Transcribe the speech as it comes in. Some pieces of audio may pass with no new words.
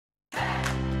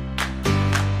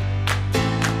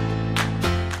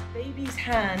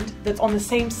hand that's on the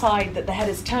same side that the head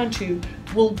is turned to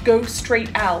will go straight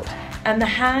out, and the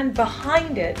hand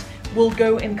behind it will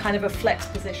go in kind of a flex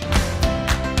position.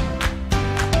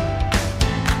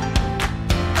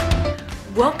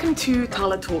 Welcome to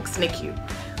Tala Talks NICU.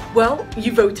 Well,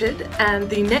 you voted, and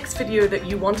the next video that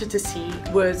you wanted to see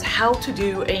was how to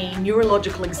do a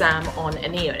neurological exam on a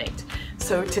neonate.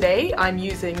 So today I'm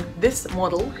using this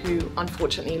model, who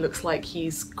unfortunately looks like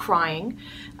he's crying,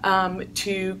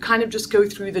 to kind of just go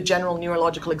through the general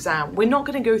neurological exam. We're not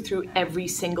going to go through every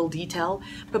single detail,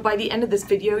 but by the end of this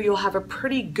video you'll have a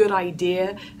pretty good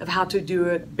idea of how to do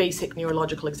a basic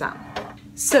neurological exam.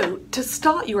 So to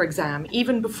start your exam,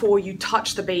 even before you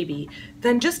touch the baby,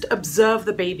 then just observe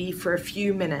the baby for a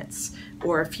few minutes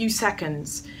or a few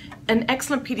seconds. An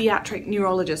excellent pediatric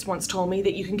neurologist once told me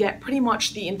that you can get pretty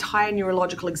much the entire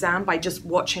neurological exam by just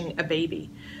watching a baby.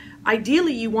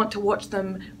 Ideally, you want to watch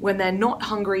them when they're not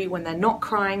hungry, when they're not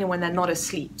crying, and when they're not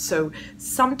asleep. So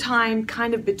sometime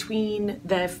kind of between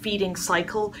their feeding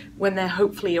cycle when they're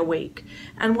hopefully awake.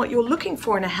 And what you're looking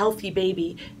for in a healthy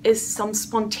baby is some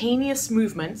spontaneous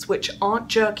movements which aren't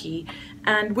jerky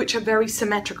and which are very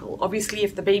symmetrical. Obviously,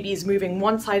 if the baby is moving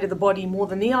one side of the body more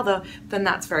than the other, then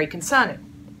that's very concerning.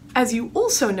 As you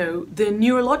also know, the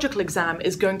neurological exam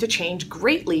is going to change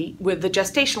greatly with the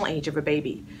gestational age of a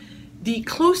baby. The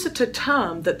closer to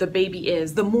term that the baby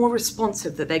is, the more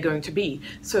responsive that they're going to be.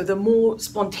 So the more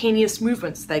spontaneous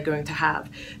movements they're going to have,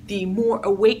 the more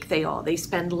awake they are. They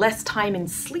spend less time in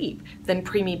sleep than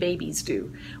preemie babies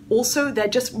do. Also, they're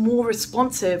just more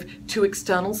responsive to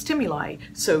external stimuli,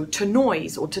 so to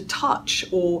noise or to touch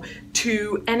or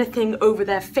to anything over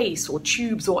their face or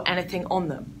tubes or anything on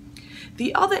them.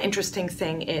 The other interesting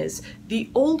thing is, the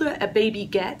older a baby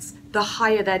gets, the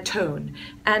higher their tone.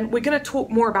 And we're going to talk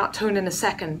more about tone in a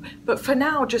second, but for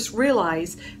now just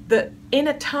realize that in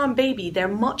a term baby, they're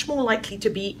much more likely to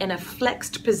be in a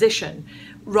flexed position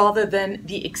rather than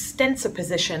the extensor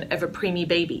position of a preemie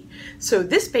baby. So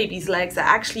this baby's legs are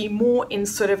actually more in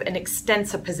sort of an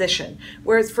extensor position,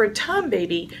 whereas for a term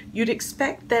baby, you'd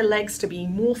expect their legs to be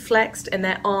more flexed and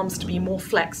their arms to be more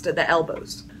flexed at the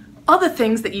elbows. Other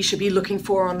things that you should be looking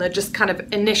for on the just kind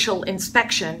of initial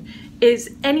inspection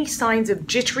is any signs of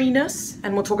jitteriness,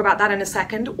 and we'll talk about that in a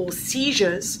second, or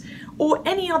seizures, or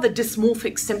any other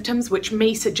dysmorphic symptoms which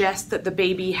may suggest that the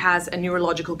baby has a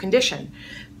neurological condition.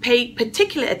 Pay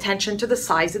particular attention to the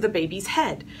size of the baby's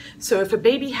head. So if a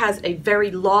baby has a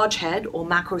very large head, or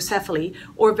macrocephaly,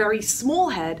 or a very small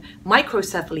head,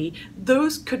 microcephaly,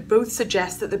 those could both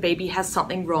suggest that the baby has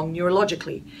something wrong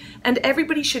neurologically. And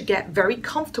everybody should get very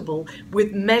comfortable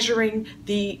with measuring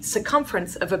the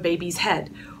circumference of a baby's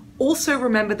head. Also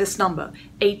remember this number.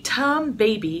 A term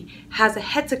baby has a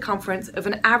head circumference of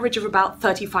an average of about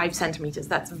 35 centimeters.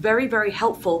 That's very, very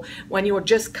helpful when you're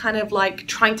just kind of like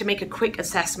trying to make a quick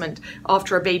assessment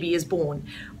after a baby is born.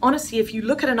 Honestly, if you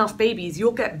look at enough babies,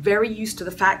 you'll get very used to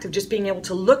the fact of just being able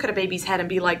to look at a baby's head and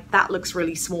be like, that looks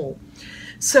really small.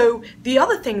 So the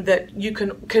other thing that you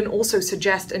can also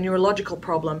suggest a neurological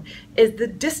problem is the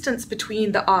distance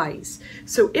between the eyes.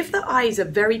 So if the eyes are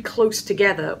very close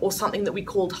together, or something that we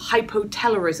called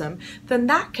hypotelorism, then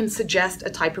that can suggest a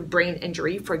type of brain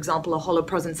injury, for example, a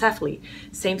holoprosencephaly.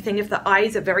 Same thing if the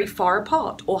eyes are very far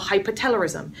apart, or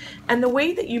hypertelorism. And the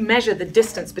way that you measure the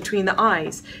distance between the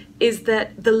eyes is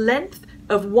that the length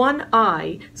of one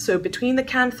eye, so between the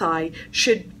canthi,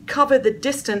 should cover the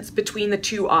distance between the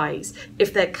two eyes.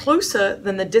 If they're closer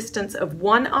than the distance of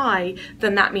one eye,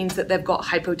 then that means that they've got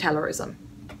hypotelorism.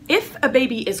 If a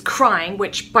baby is crying,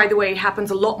 which by the way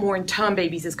happens a lot more in term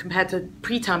babies as compared to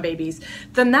preterm babies,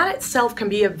 then that itself can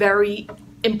be a very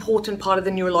important part of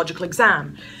the neurological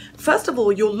exam. First of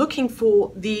all, you're looking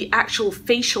for the actual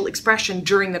facial expression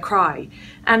during the cry.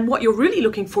 And what you're really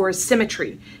looking for is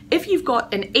symmetry. If you've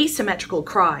got an asymmetrical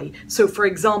cry, so for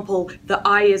example, the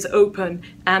eye is open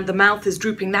and the mouth is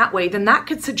drooping that way, then that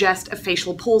could suggest a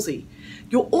facial palsy.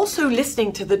 You're also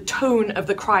listening to the tone of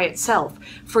the cry itself.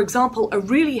 For example, a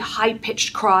really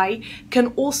high-pitched cry can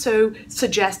also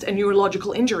suggest a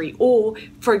neurological injury, or,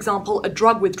 for example, a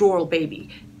drug withdrawal baby.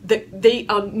 They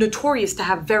are notorious to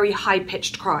have very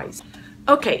high-pitched cries.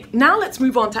 Okay, now let's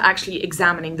move on to actually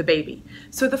examining the baby.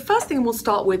 So the first thing we'll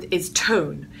start with is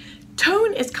tone.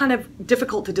 Tone is kind of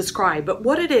difficult to describe, but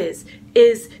what it is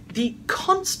the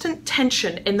constant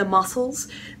tension in the muscles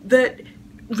that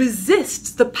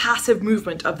resists the passive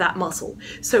movement of that muscle.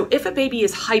 So if a baby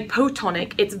is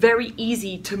hypotonic, it's very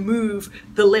easy to move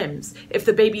the limbs. If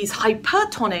the baby is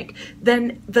hypertonic,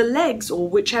 then the legs or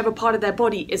whichever part of their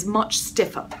body is much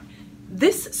stiffer.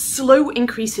 This slow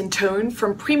increase in tone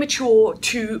from premature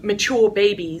to mature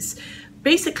babies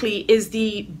basically is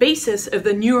the basis of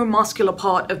the neuromuscular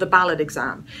part of the ballot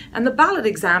exam. And the ballot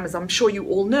exam, as I'm sure you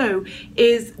all know,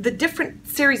 is the different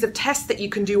series of tests that you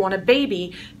can do on a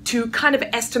baby to kind of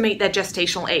estimate their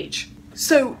gestational age.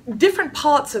 So different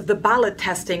parts of the ballot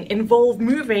testing involve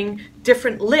moving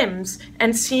different limbs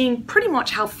and seeing pretty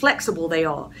much how flexible they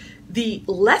are. The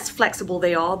less flexible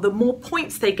they are, the more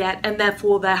points they get, and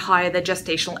therefore the higher their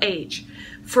gestational age.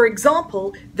 For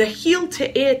example, the heel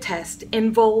to ear test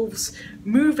involves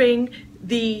moving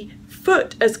the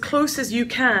foot as close as you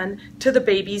can to the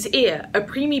baby's ear. A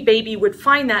preemie baby would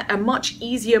find that a much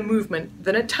easier movement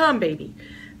than a term baby.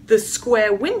 The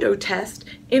square window test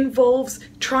involves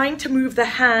trying to move the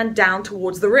hand down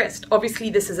towards the wrist. Obviously,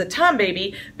 this is a term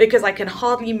baby because I can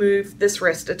hardly move this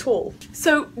wrist at all.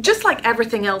 So just like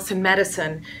everything else in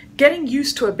medicine, getting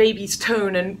used to a baby's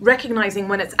tone and recognizing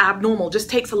when it's abnormal just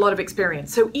takes a lot of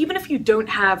experience. So even if you don't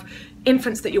have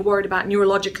infants that you're worried about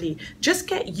neurologically, just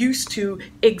get used to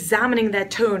examining their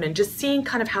tone and just seeing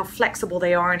kind of how flexible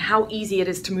they are and how easy it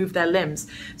is to move their limbs,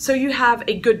 so you have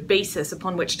a good basis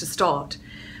upon which to start.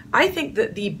 I think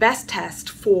that the best test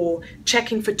for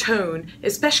checking for tone,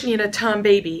 especially in a term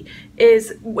baby,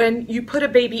 is when you put a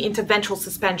baby into ventral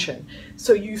suspension.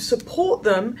 So you support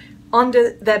them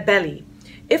under their belly.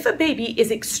 If a baby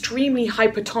is extremely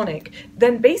hypertonic,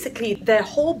 then basically their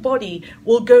whole body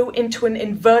will go into an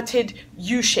inverted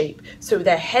U shape. So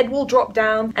their head will drop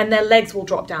down and their legs will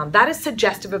drop down. That is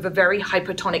suggestive of a very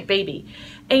hypertonic baby.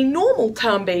 A normal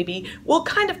term baby will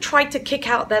kind of try to kick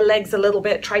out their legs a little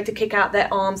bit, try to kick out their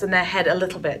arms and their head a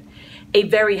little bit. A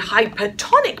very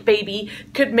hypertonic baby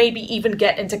could maybe even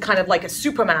get into kind of like a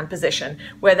Superman position,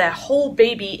 where their whole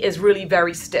baby is really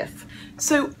very stiff.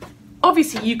 So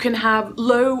obviously, you can have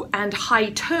low and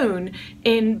high tone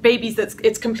in babies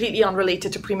it's completely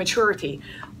unrelated to prematurity.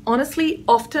 Honestly,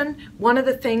 often one of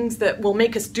the things that will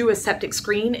make us do a septic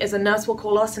screen is a nurse will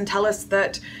call us and tell us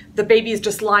that the baby is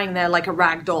just lying there like a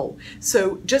rag doll.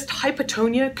 So just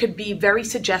hypertonia could be very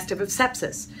suggestive of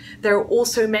sepsis. There are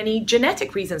also many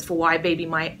genetic reasons for why a baby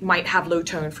might have low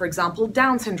tone. For example,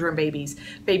 Down syndrome babies,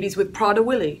 babies with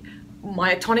Prader-Willi,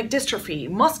 myotonic dystrophy,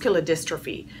 muscular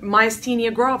dystrophy,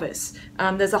 myasthenia gravis.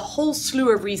 There's a whole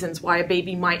slew of reasons why a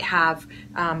baby might have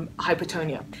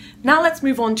hypotonia. Now let's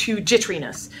move on to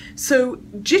jitteriness. So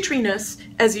jitteriness,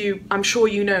 as I'm sure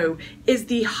you know, is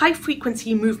the high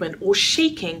frequency movement or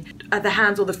shaking of the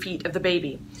hands or the feet of the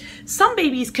baby. Some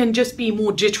babies can just be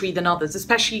more jittery than others,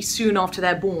 especially soon after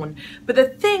they're born. But the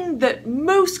thing that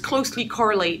most closely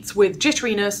correlates with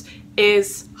jitteriness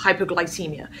is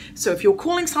hypoglycemia. So if you're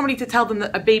calling somebody to tell them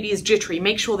that a baby is jittery,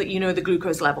 make sure that you know the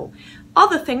glucose level.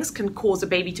 Other things can cause a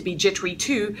baby to be jittery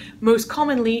too, most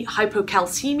commonly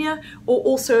hypocalcemia, or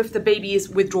also if the baby is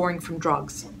withdrawing from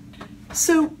drugs.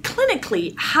 So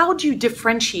clinically, how do you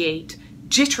differentiate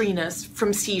jitteriness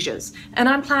from seizures? And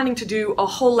I'm planning to do a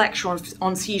whole lecture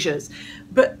on seizures.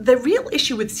 But the real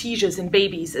issue with seizures in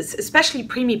babies, especially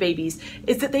preemie babies,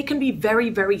 is that they can be very,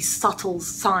 very subtle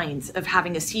signs of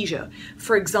having a seizure.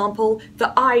 For example,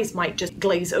 the eyes might just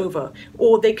glaze over,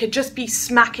 or they could just be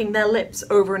smacking their lips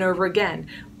over and over again.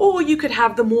 Or you could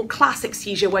have the more classic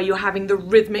seizure where you're having the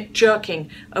rhythmic jerking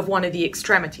of one of the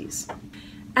extremities.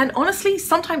 And honestly,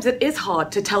 sometimes it is hard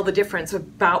to tell the difference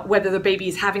about whether the baby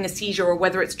is having a seizure or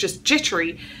whether it's just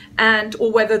jittery,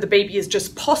 or whether the baby is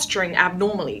just posturing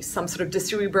abnormally, some sort of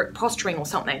decerebrate posturing or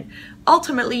something.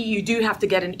 Ultimately, you do have to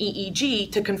get an EEG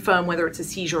to confirm whether it's a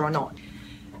seizure or not.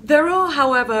 There are,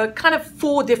 however, kind of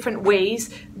 4 different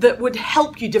ways that would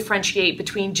help you differentiate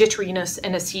between jitteriness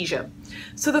and a seizure.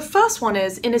 So the first one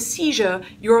is, in a seizure,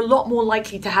 you're a lot more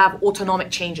likely to have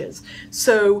autonomic changes.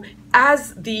 So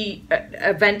as the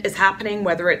event is happening,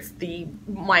 whether it's the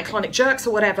myoclonic jerks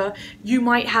or whatever, you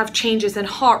might have changes in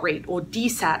heart rate or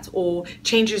DSAT or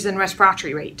changes in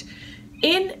respiratory rate.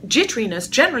 In jitteriness,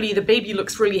 generally the baby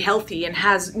looks really healthy and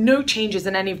has no changes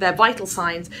in any of their vital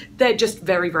signs. They're just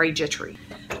very, very jittery.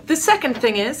 The second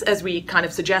thing is, as we kind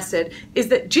of suggested, is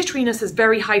that jitteriness is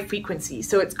very high frequency,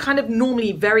 so it's kind of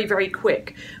normally very, very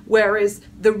quick, whereas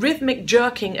the rhythmic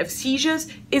jerking of seizures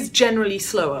is generally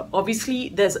slower. Obviously,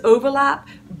 there's overlap,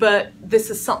 but this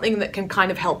is something that can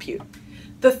kind of help you.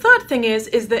 The third thing is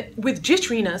that with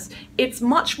jitteriness, it's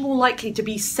much more likely to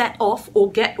be set off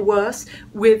or get worse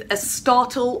with a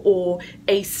startle or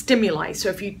a stimuli. So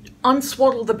if you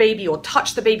unswaddle the baby or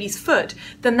touch the baby's foot,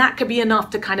 then that could be enough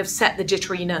to kind of set the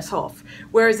jitteriness off.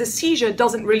 Whereas a seizure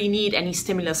doesn't really need any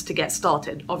stimulus to get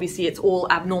started. Obviously, it's all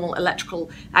abnormal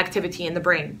electrical activity in the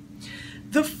brain.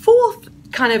 The fourth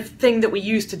kind of thing that we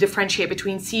use to differentiate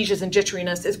between seizures and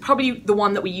jitteriness is probably the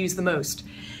one that we use the most.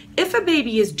 If a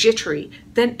baby is jittery,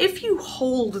 then if you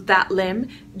hold that limb,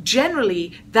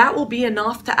 generally that will be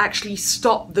enough to actually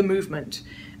stop the movement.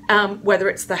 Whether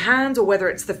it's the hands or whether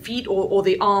it's the feet or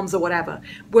the arms or whatever.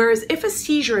 Whereas if a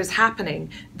seizure is happening,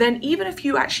 then even if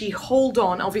you actually hold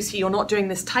on, obviously you're not doing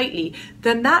this tightly,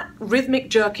 then that rhythmic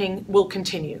jerking will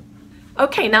continue.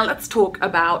 Okay, now let's talk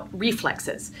about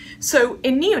reflexes. So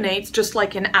in neonates, just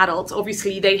like in adults,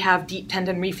 obviously they have deep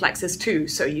tendon reflexes too.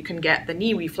 So you can get the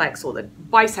knee reflex or the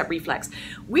bicep reflex.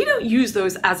 We don't use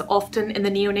those as often in the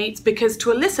neonates because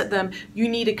to elicit them, you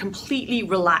need a completely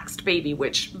relaxed baby,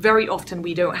 which very often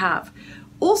we don't have.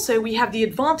 Also, we have the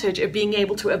advantage of being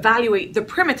able to evaluate the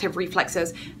primitive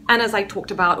reflexes and, as I talked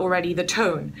about already, the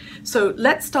tone. So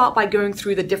let's start by going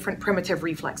through the different primitive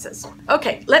reflexes.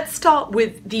 Okay, let's start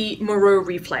with the moro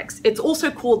reflex. It's also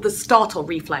called the startle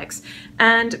reflex,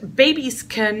 and babies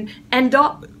can end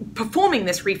up performing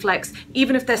this reflex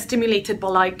even if they're stimulated by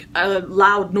like a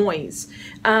loud noise.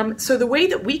 So the way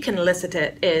that we can elicit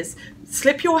it is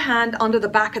slip your hand under the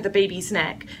back of the baby's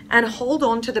neck and hold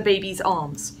on to the baby's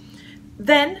arms.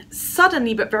 Then,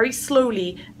 suddenly but very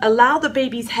slowly, allow the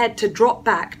baby's head to drop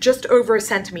back just over 1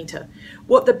 centimeter.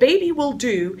 What the baby will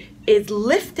do is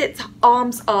lift its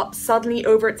arms up suddenly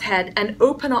over its head and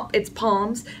open up its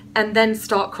palms and then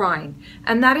start crying.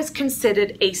 And that is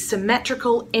considered a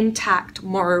symmetrical, intact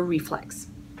moro reflex.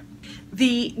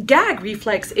 The gag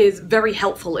reflex is very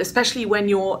helpful, especially when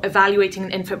you're evaluating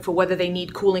an infant for whether they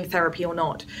need cooling therapy or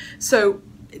not. So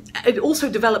it also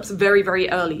develops very, very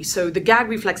early. So the gag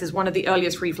reflex is one of the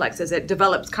earliest reflexes. It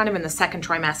develops kind of in the 2nd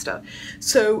trimester.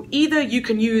 So either you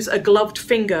can use a gloved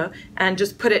finger and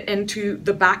just put it into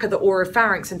the back of the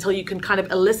oropharynx until you can kind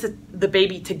of elicit the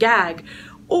baby to gag,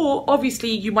 or obviously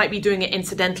you might be doing it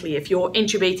incidentally. If you're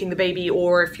intubating the baby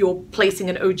or if you're placing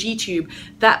an OG tube,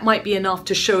 that might be enough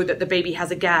to show that the baby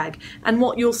has a gag. And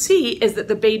what you'll see is that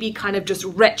the baby kind of just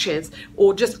retches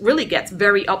or just really gets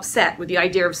very upset with the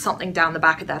idea of something down the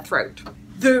back of their throat.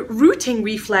 The rooting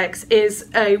reflex is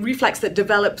a reflex that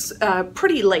develops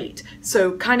pretty late,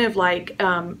 so kind of like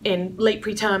in late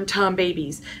preterm, term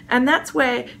babies. And that's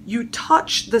where you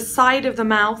touch the side of the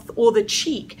mouth or the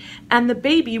cheek, and the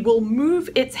baby will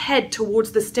move its head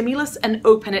towards the stimulus and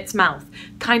open its mouth,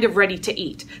 kind of ready to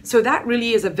eat. So that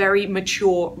really is a very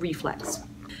mature reflex.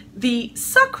 The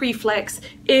suck reflex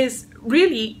is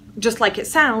really just like it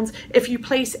sounds. If you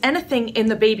place anything in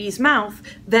the baby's mouth,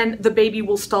 then the baby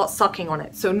will start sucking on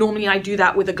it. So normally I do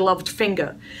that with a gloved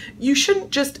finger. You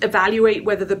shouldn't just evaluate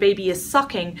whether the baby is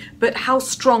sucking, but how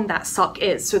strong that suck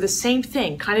is. So the same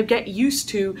thing, kind of get used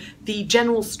to the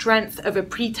general strength of a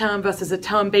preterm versus a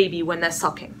term baby when they're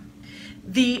sucking.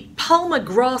 The palmar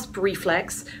grasp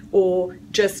reflex, or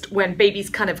just when babies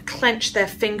kind of clench their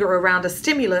finger around a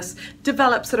stimulus,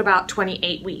 develops at about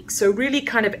 28 weeks. So really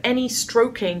kind of any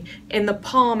stroking in the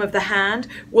palm of the hand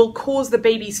will cause the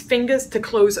baby's fingers to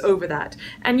close over that.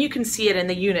 And you can see it in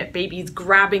the unit, babies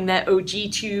grabbing their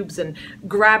OG tubes and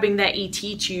grabbing their ET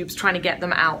tubes, trying to get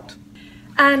them out.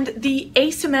 And the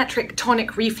asymmetric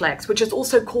tonic reflex, which is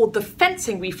also called the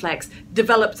fencing reflex,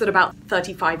 develops at about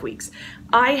 35 weeks.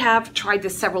 I have tried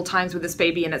this several times with this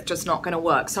baby and it's just not going to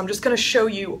work. So I'm just going to show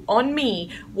you on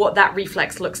me what that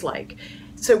reflex looks like.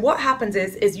 So what happens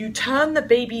is you turn the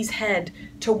baby's head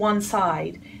to one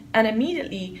side, and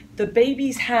immediately the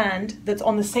baby's hand that's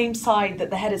on the same side that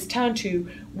the head is turned to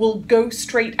will go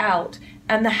straight out,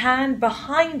 and the hand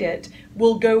behind it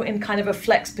will go in kind of a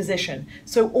flex position,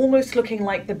 so almost looking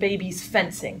like the baby's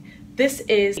fencing. This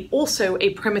is also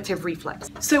a primitive reflex.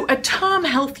 So a term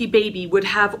healthy baby would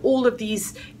have all of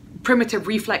these primitive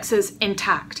reflexes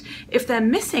intact. If they're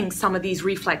missing some of these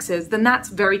reflexes, then that's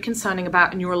very concerning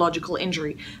about a neurological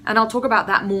injury, and I'll talk about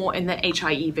that more in the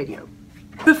HIE video.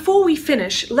 Before we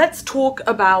finish, let's talk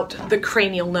about the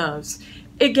cranial nerves.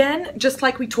 Again, just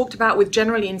like we talked about with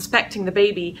generally inspecting the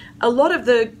baby, a lot of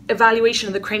the evaluation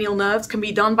of the cranial nerves can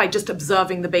be done by just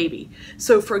observing the baby.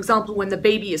 So for example, when the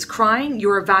baby is crying,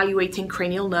 you're evaluating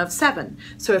cranial nerve 7.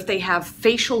 So if they have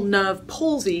facial nerve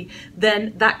palsy,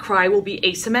 then that cry will be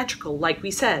asymmetrical, like we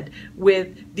said.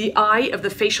 With the eye of the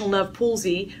facial nerve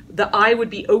palsy, the eye would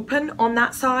be open on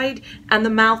that side and the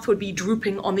mouth would be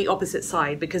drooping on the opposite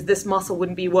side because this muscle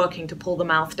wouldn't be working to pull the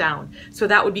mouth down. So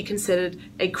that would be considered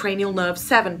a cranial nerve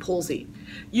 7 palsy.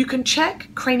 You can check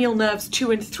cranial nerves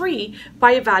 2 and 3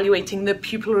 by evaluating the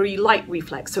pupillary light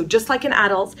reflex. So just like in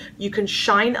adults, you can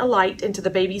shine a light into the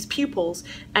baby's pupils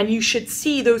and you should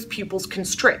see those pupils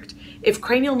constrict. If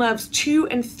cranial nerves 2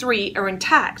 and 3 are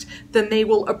intact, then they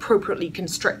will appropriately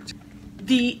constrict.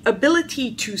 The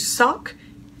ability to suck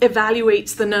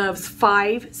evaluates the nerves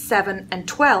 5, 7, and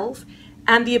 12,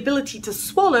 and the ability to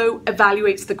swallow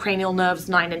evaluates the cranial nerves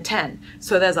 9 and 10.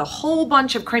 So there's a whole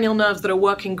bunch of cranial nerves that are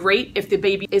working great if the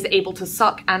baby is able to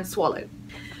suck and swallow.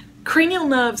 Cranial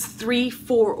nerves 3,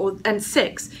 4, and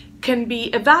 6 can be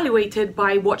evaluated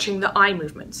by watching the eye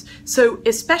movements, so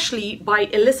especially by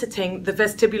eliciting the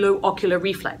vestibulo-ocular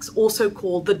reflex, also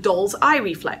called the doll's eye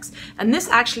reflex, and this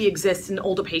actually exists in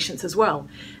older patients as well.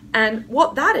 And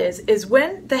what that is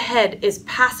when the head is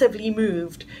passively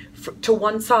moved to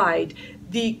one side,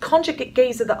 the conjugate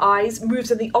gaze of the eyes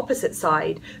moves in the opposite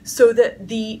side, so that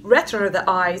the retina of the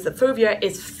eyes, the fovea,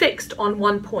 is fixed on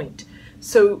one point.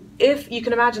 So if you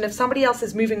can imagine, if somebody else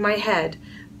is moving my head,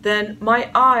 then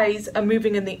my eyes are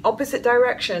moving in the opposite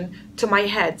direction to my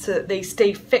head so that they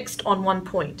stay fixed on one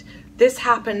point. This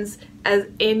happens as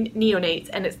in neonates,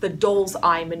 and it's the doll's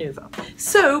eye maneuver.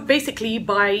 So basically,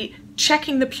 by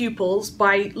checking the pupils,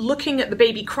 by looking at the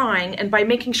baby crying, and by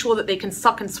making sure that they can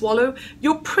suck and swallow,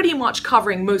 you're pretty much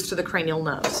covering most of the cranial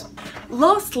nerves.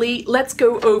 Lastly, let's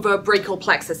go over brachial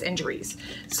plexus injuries.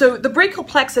 So the brachial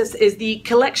plexus is the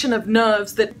collection of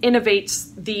nerves that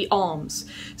innervates the arms.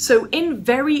 So in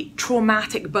very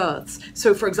traumatic births,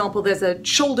 so for example, there's a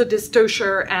shoulder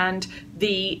dystocia and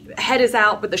the head is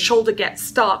out but the shoulder gets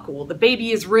stuck, or the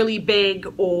baby is really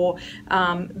big, or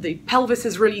the pelvis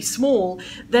is really small,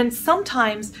 then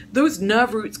sometimes those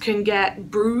nerve roots can get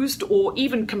bruised or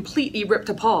even completely ripped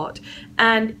apart,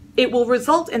 and it will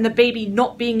result in the baby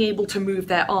not being able to move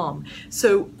their arm.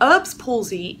 So Erb's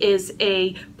palsy is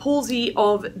a palsy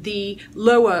of the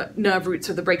lower nerve roots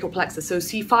of the brachial plexus, so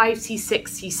C5, C6,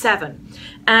 C7.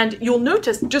 And you'll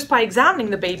notice just by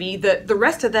examining the baby that the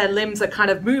rest of their limbs are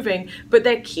kind of moving, but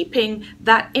they're keeping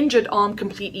that injured arm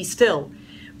completely still.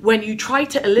 When you try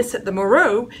to elicit the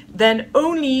moro, then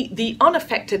only the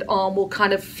unaffected arm will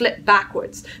kind of flip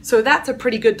backwards. So that's a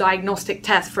pretty good diagnostic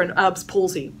test for an Erb's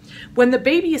palsy. When the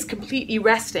baby is completely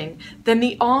resting, then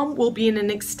the arm will be in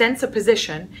an extensor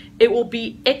position, it will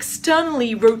be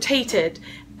externally rotated,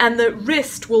 and the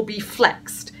wrist will be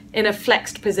flexed in a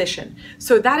flexed position.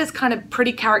 So that is kind of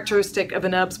pretty characteristic of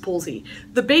an Erb's palsy.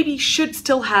 The baby should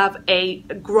still have a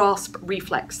grasp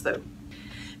reflex though.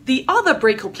 The other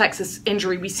brachial plexus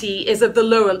injury we see is of the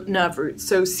lower nerve roots,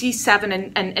 so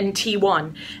C7 and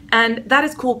T1, and that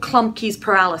is called Klumpke's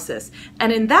paralysis.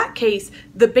 And in that case,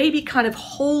 the baby kind of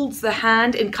holds the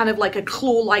hand in kind of like a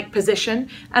claw-like position,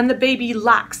 and the baby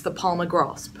lacks the palmar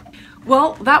grasp.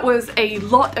 Well, that was a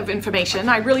lot of information.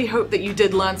 I really hope that you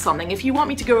did learn something. If you want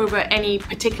me to go over any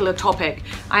particular topic,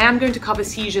 I am going to cover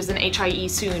seizures and HIE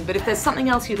soon, but if there's something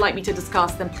else you'd like me to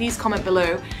discuss, then please comment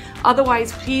below.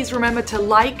 Otherwise, please remember to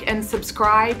like and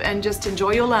subscribe and just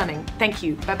enjoy your learning. Thank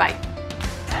you. Bye-bye.